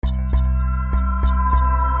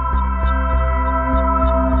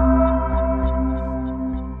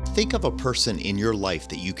Think of a person in your life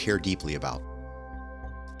that you care deeply about.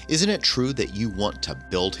 Isn't it true that you want to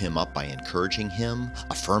build him up by encouraging him,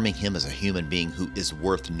 affirming him as a human being who is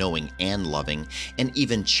worth knowing and loving, and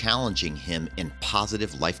even challenging him in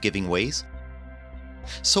positive, life-giving ways?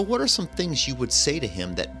 So what are some things you would say to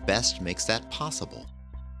him that best makes that possible?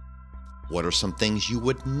 What are some things you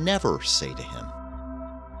would never say to him?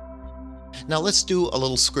 Now let's do a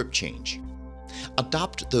little script change.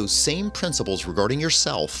 Adopt those same principles regarding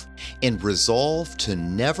yourself and resolve to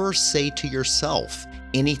never say to yourself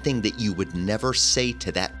anything that you would never say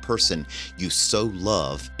to that person you so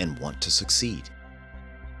love and want to succeed.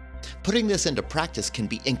 Putting this into practice can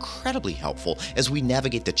be incredibly helpful as we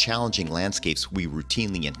navigate the challenging landscapes we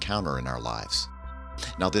routinely encounter in our lives.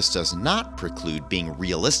 Now, this does not preclude being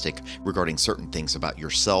realistic regarding certain things about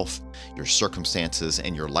yourself, your circumstances,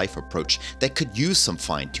 and your life approach that could use some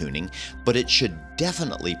fine-tuning, but it should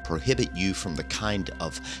definitely prohibit you from the kind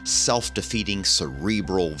of self-defeating,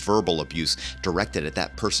 cerebral, verbal abuse directed at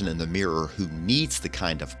that person in the mirror who needs the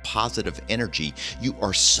kind of positive energy you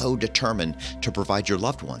are so determined to provide your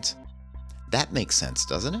loved ones. That makes sense,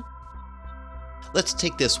 doesn't it? Let's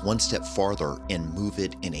take this one step farther and move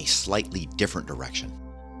it in a slightly different direction.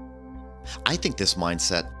 I think this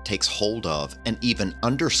mindset takes hold of and even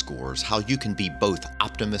underscores how you can be both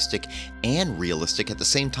optimistic and realistic at the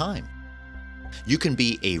same time. You can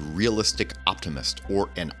be a realistic optimist or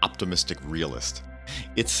an optimistic realist.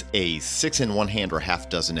 It's a 6 in one hand or half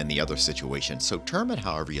dozen in the other situation, so term it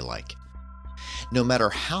however you like. No matter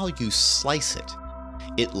how you slice it,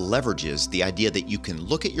 it leverages the idea that you can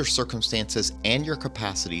look at your circumstances and your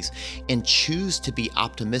capacities and choose to be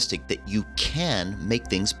optimistic that you can make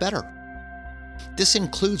things better. This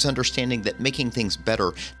includes understanding that making things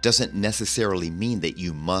better doesn't necessarily mean that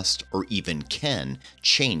you must or even can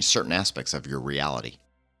change certain aspects of your reality.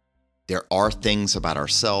 There are things about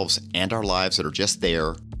ourselves and our lives that are just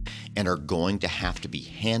there and are going to have to be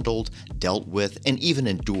handled, dealt with, and even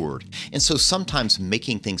endured. And so sometimes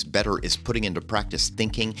making things better is putting into practice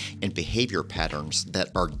thinking and behavior patterns that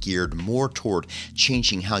are geared more toward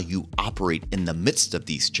changing how you operate in the midst of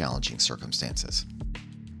these challenging circumstances.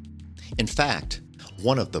 In fact,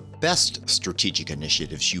 one of the best strategic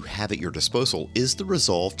initiatives you have at your disposal is the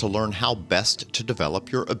resolve to learn how best to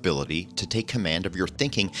develop your ability to take command of your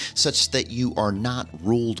thinking such that you are not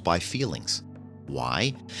ruled by feelings.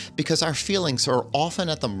 Why? Because our feelings are often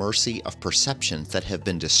at the mercy of perceptions that have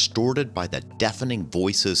been distorted by the deafening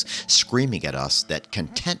voices screaming at us that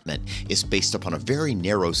contentment is based upon a very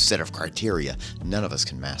narrow set of criteria none of us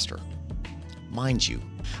can master. Mind you,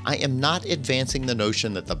 I am not advancing the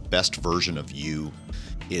notion that the best version of you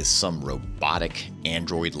is some robotic,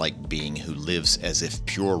 android-like being who lives as if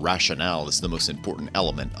pure rationale is the most important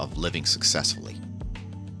element of living successfully.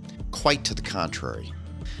 Quite to the contrary.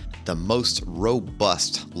 The most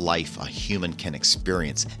robust life a human can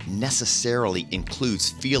experience necessarily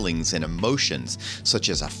includes feelings and emotions such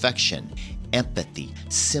as affection, empathy,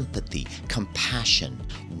 sympathy, compassion,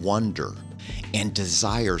 wonder, and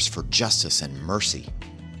desires for justice and mercy.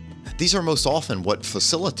 These are most often what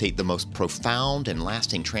facilitate the most profound and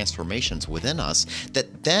lasting transformations within us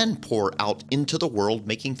that then pour out into the world,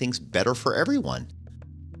 making things better for everyone.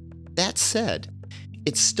 That said,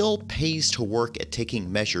 it still pays to work at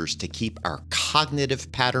taking measures to keep our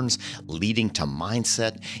cognitive patterns leading to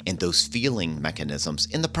mindset and those feeling mechanisms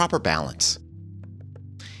in the proper balance.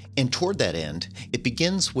 And toward that end, it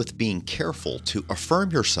begins with being careful to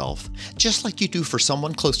affirm yourself, just like you do for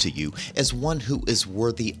someone close to you, as one who is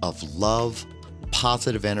worthy of love,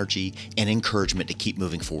 positive energy, and encouragement to keep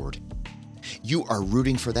moving forward. You are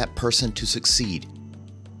rooting for that person to succeed.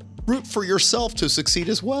 Root for yourself to succeed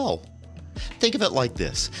as well. Think of it like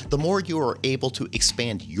this. The more you are able to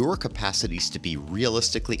expand your capacities to be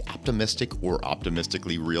realistically optimistic or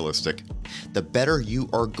optimistically realistic, the better you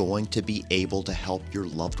are going to be able to help your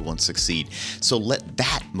loved ones succeed. So let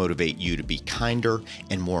that motivate you to be kinder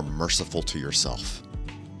and more merciful to yourself.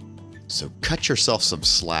 So cut yourself some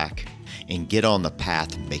slack and get on the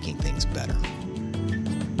path making things better.